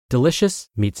Delicious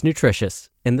meets nutritious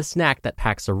in the snack that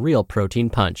packs a real protein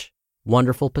punch.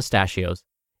 Wonderful Pistachios.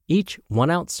 Each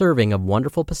 1-ounce serving of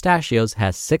Wonderful Pistachios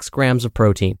has 6 grams of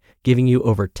protein, giving you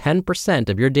over 10%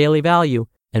 of your daily value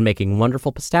and making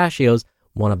Wonderful Pistachios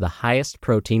one of the highest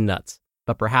protein nuts.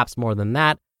 But perhaps more than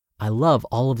that, I love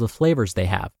all of the flavors they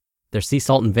have. Their sea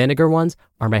salt and vinegar ones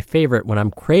are my favorite when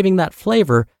I'm craving that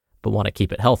flavor but want to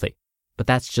keep it healthy. But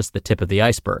that's just the tip of the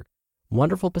iceberg.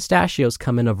 Wonderful Pistachios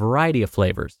come in a variety of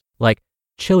flavors, like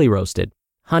chili roasted,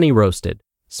 honey roasted,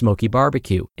 smoky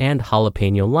barbecue, and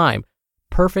jalapeno lime,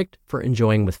 perfect for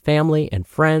enjoying with family and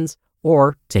friends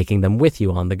or taking them with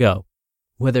you on the go.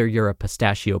 Whether you're a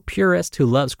pistachio purist who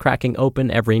loves cracking open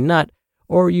every nut,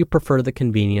 or you prefer the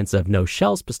convenience of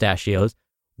no-shells pistachios,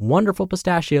 Wonderful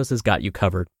Pistachios has got you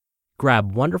covered.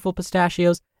 Grab Wonderful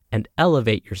Pistachios and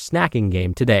elevate your snacking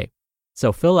game today.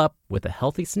 So fill up with a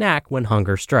healthy snack when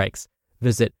hunger strikes.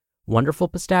 Visit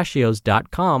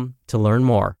wonderfulpistachios.com to learn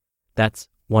more. That's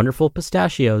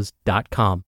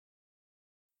wonderfulpistachios.com.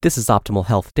 This is Optimal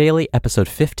Health Daily, episode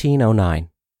 1509.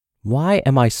 Why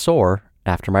Am I Sore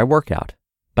After My Workout?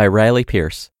 By Riley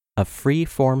Pearce of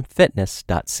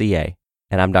freeformfitness.ca.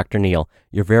 And I'm Dr. Neil,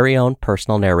 your very own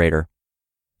personal narrator.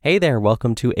 Hey there,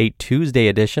 welcome to a Tuesday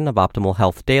edition of Optimal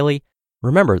Health Daily.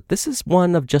 Remember, this is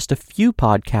one of just a few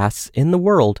podcasts in the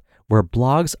world where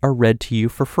blogs are read to you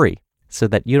for free, so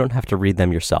that you don't have to read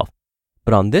them yourself.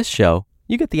 But on this show,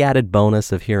 you get the added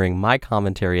bonus of hearing my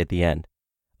commentary at the end.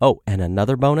 Oh, and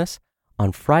another bonus,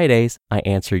 on Fridays, I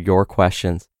answer your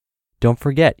questions. Don't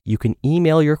forget, you can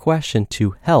email your question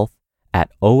to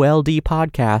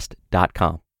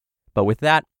health@oldpodcast.com. But with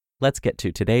that, let's get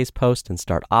to today's post and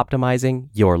start optimizing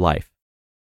your life.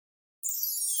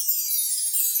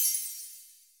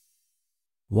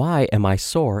 Why Am I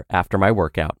Sore After My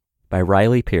Workout? By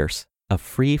Riley Pearce of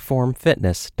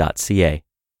freeformfitness.ca.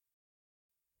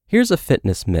 Here's a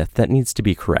fitness myth that needs to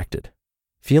be corrected.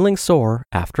 Feeling sore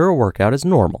after a workout is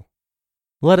normal.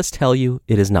 Let us tell you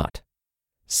it is not.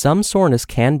 Some soreness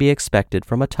can be expected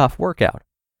from a tough workout.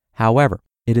 However,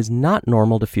 it is not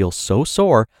normal to feel so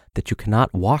sore that you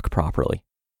cannot walk properly.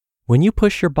 When you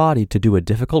push your body to do a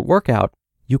difficult workout,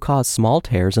 you cause small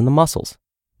tears in the muscles.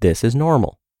 This is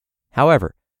normal.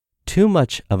 However, too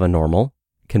much of a normal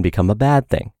can become a bad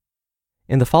thing.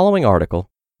 In the following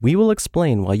article, we will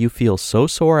explain why you feel so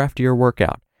sore after your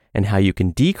workout and how you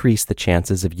can decrease the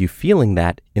chances of you feeling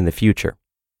that in the future.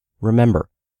 Remember,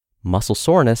 muscle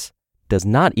soreness does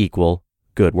not equal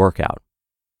good workout.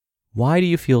 Why do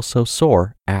you feel so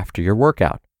sore after your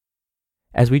workout?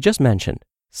 As we just mentioned,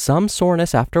 some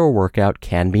soreness after a workout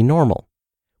can be normal.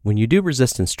 When you do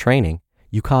resistance training,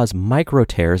 you cause micro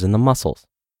tears in the muscles.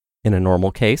 In a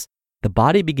normal case, the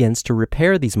body begins to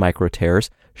repair these micro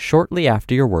tears shortly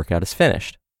after your workout is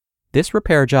finished. This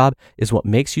repair job is what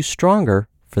makes you stronger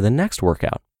for the next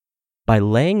workout. By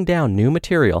laying down new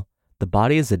material, the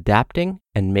body is adapting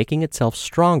and making itself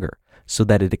stronger so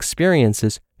that it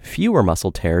experiences fewer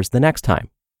muscle tears the next time.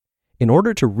 In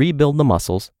order to rebuild the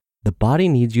muscles, the body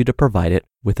needs you to provide it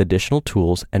with additional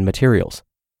tools and materials.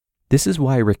 This is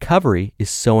why recovery is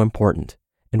so important,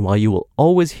 and why you will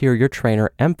always hear your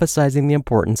trainer emphasizing the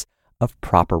importance of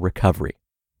proper recovery.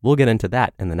 We'll get into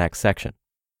that in the next section.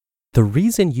 The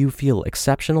reason you feel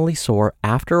exceptionally sore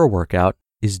after a workout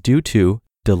is due to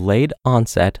delayed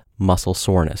onset muscle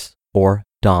soreness, or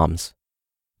DOMS.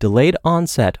 Delayed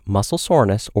onset muscle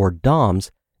soreness, or DOMS,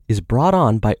 is brought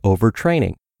on by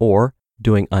overtraining or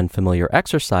doing unfamiliar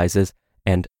exercises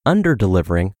and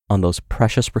under-delivering on those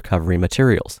precious recovery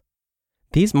materials.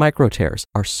 These micro tears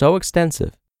are so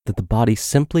extensive that the body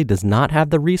simply does not have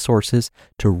the resources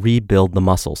to rebuild the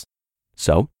muscles.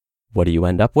 So, what do you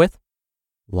end up with?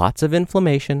 Lots of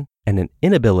inflammation and an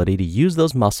inability to use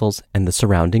those muscles and the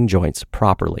surrounding joints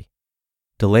properly.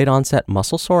 Delayed onset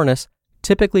muscle soreness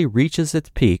typically reaches its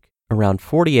peak around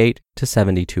 48 to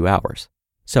 72 hours.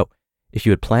 So, if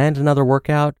you had planned another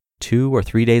workout 2 or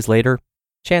 3 days later,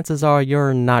 chances are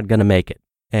you're not going to make it,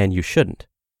 and you shouldn't.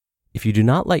 If you do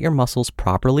not let your muscles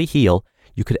properly heal,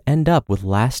 you could end up with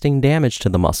lasting damage to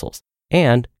the muscles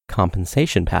and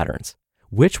compensation patterns,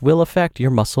 which will affect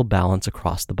your muscle balance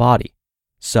across the body.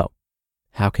 So,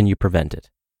 how can you prevent it?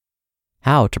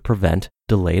 How to prevent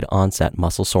delayed onset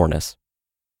muscle soreness.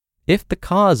 If the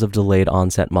cause of delayed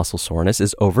onset muscle soreness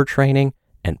is overtraining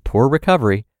and poor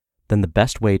recovery, then the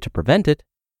best way to prevent it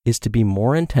is to be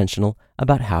more intentional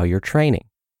about how you're training.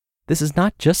 This is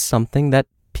not just something that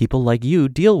people like you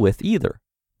deal with either.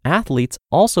 Athletes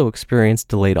also experience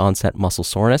delayed onset muscle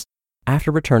soreness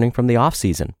after returning from the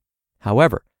off-season.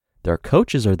 However, their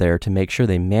coaches are there to make sure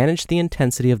they manage the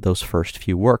intensity of those first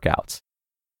few workouts.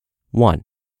 1.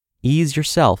 ease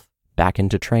yourself back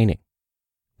into training.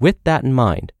 With that in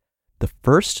mind, the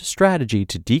first strategy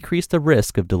to decrease the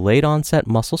risk of delayed onset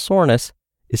muscle soreness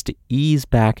is to ease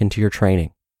back into your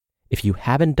training. If you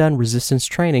haven't done resistance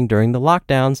training during the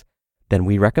lockdowns, then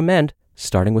we recommend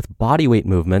starting with bodyweight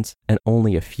movements and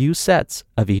only a few sets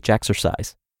of each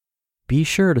exercise. Be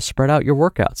sure to spread out your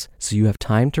workouts so you have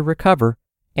time to recover,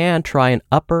 and try an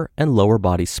upper and lower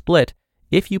body split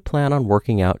if you plan on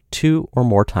working out 2 or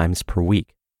more times per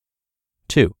week.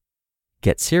 2.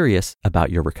 Get serious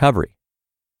about your recovery.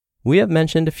 We have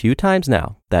mentioned a few times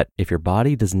now that if your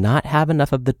body does not have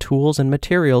enough of the tools and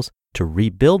materials to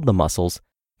rebuild the muscles,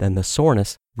 then the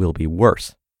soreness will be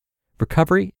worse.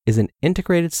 Recovery is an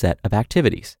integrated set of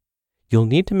activities. You'll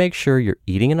need to make sure you're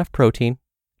eating enough protein,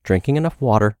 drinking enough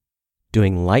water,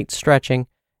 doing light stretching,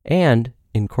 and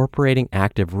incorporating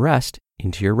active rest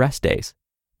into your rest days.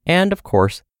 And of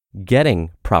course,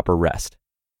 getting proper rest.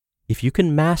 If you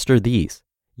can master these,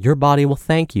 your body will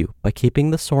thank you by keeping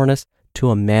the soreness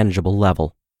to a manageable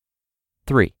level.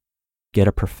 3. Get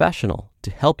a professional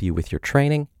to help you with your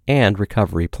training and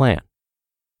recovery plan.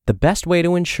 The best way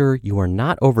to ensure you are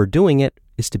not overdoing it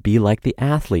is to be like the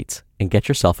athletes and get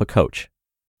yourself a coach.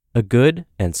 A good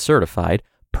and certified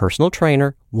personal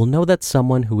trainer will know that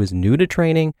someone who is new to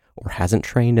training or hasn't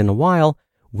trained in a while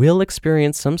will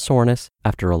experience some soreness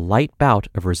after a light bout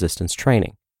of resistance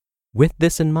training. With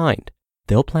this in mind,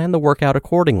 they'll plan the workout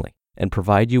accordingly and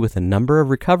provide you with a number of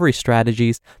recovery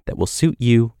strategies that will suit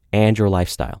you and your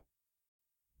lifestyle.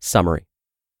 Summary.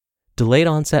 Delayed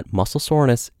onset muscle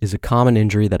soreness is a common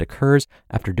injury that occurs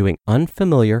after doing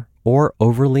unfamiliar or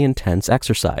overly intense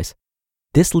exercise.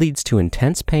 This leads to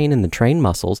intense pain in the trained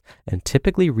muscles and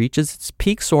typically reaches its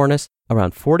peak soreness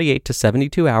around 48 to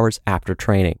 72 hours after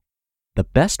training. The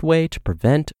best way to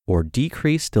prevent or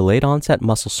decrease delayed onset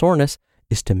muscle soreness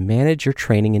is to manage your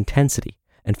training intensity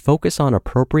and focus on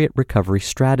appropriate recovery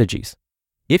strategies.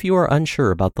 If you are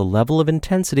unsure about the level of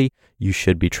intensity you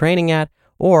should be training at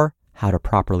or how to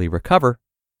properly recover,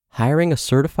 hiring a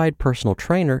certified personal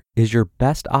trainer is your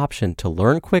best option to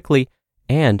learn quickly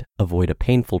and avoid a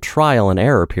painful trial and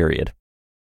error period.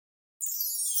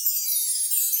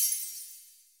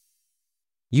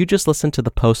 You just listened to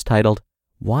the post titled,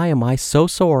 "Why Am I So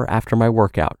Sore After My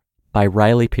Workout?" by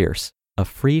Riley Pearce of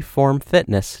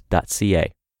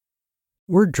freeformfitness.ca.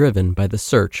 We're driven by the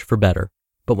search for better,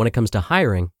 but when it comes to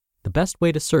hiring, the best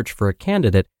way to search for a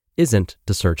candidate isn't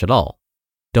to search at all.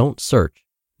 Don't search,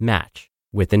 match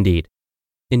with Indeed.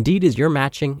 Indeed is your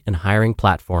matching and hiring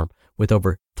platform with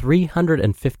over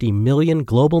 350 million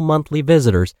global monthly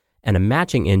visitors and a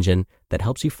matching engine that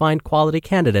helps you find quality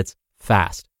candidates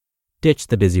fast. Ditch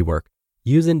the busy work.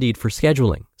 Use Indeed for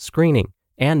scheduling, screening,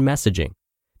 and messaging.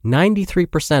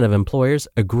 93% of employers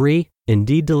agree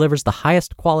Indeed delivers the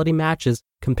highest quality matches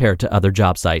compared to other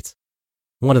job sites.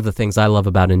 One of the things I love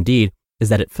about Indeed is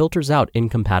that it filters out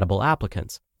incompatible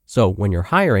applicants. So when you're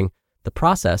hiring, the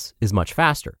process is much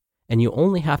faster, and you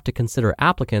only have to consider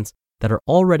applicants that are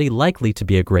already likely to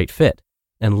be a great fit.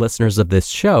 And listeners of this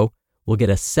show will get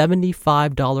a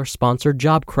 $75 sponsored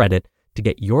job credit to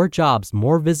get your jobs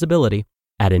more visibility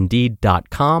at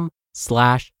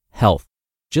Indeed.com/health.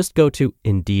 Just go to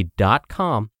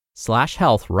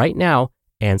Indeed.com/health right now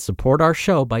and support our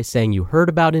show by saying you heard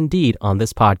about Indeed on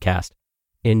this podcast.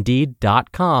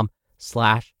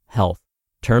 Indeed.com/health.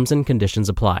 Terms and conditions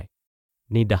apply.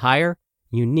 Need to hire?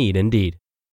 You need Indeed.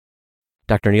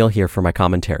 Dr. Neal here for my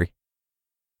commentary.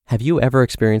 Have you ever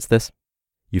experienced this?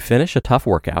 You finish a tough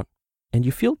workout and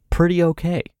you feel pretty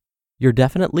okay. You're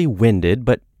definitely winded,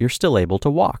 but you're still able to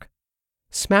walk.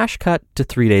 Smash cut to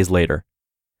 3 days later.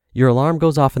 Your alarm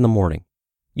goes off in the morning.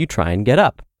 You try and get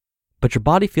up, but your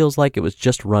body feels like it was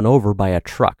just run over by a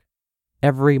truck.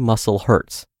 Every muscle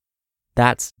hurts.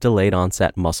 That's delayed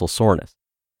onset muscle soreness.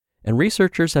 And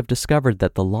researchers have discovered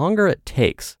that the longer it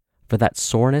takes for that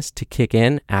soreness to kick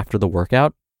in after the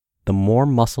workout, the more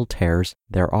muscle tears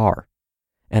there are.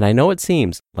 And I know it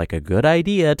seems like a good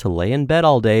idea to lay in bed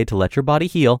all day to let your body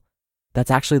heal.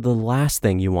 That's actually the last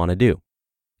thing you want to do.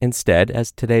 Instead,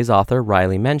 as today's author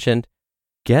Riley mentioned,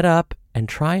 get up and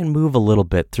try and move a little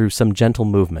bit through some gentle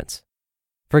movements.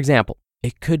 For example,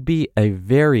 it could be a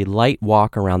very light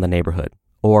walk around the neighborhood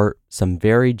or some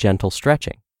very gentle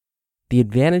stretching. The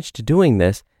advantage to doing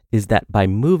this is that by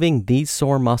moving these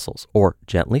sore muscles or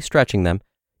gently stretching them,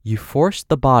 you force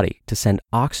the body to send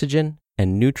oxygen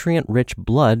and nutrient-rich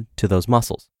blood to those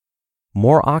muscles.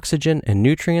 More oxygen and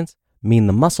nutrients mean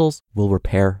the muscles will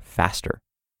repair faster.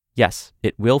 Yes,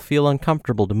 it will feel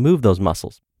uncomfortable to move those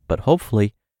muscles, but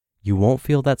hopefully you won't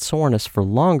feel that soreness for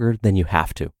longer than you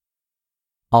have to.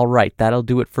 All right, that'll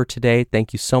do it for today.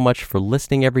 Thank you so much for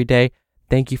listening every day.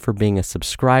 Thank you for being a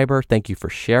subscriber. Thank you for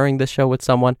sharing this show with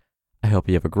someone. I hope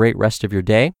you have a great rest of your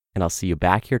day, and I'll see you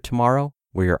back here tomorrow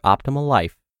where your optimal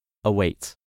life awaits.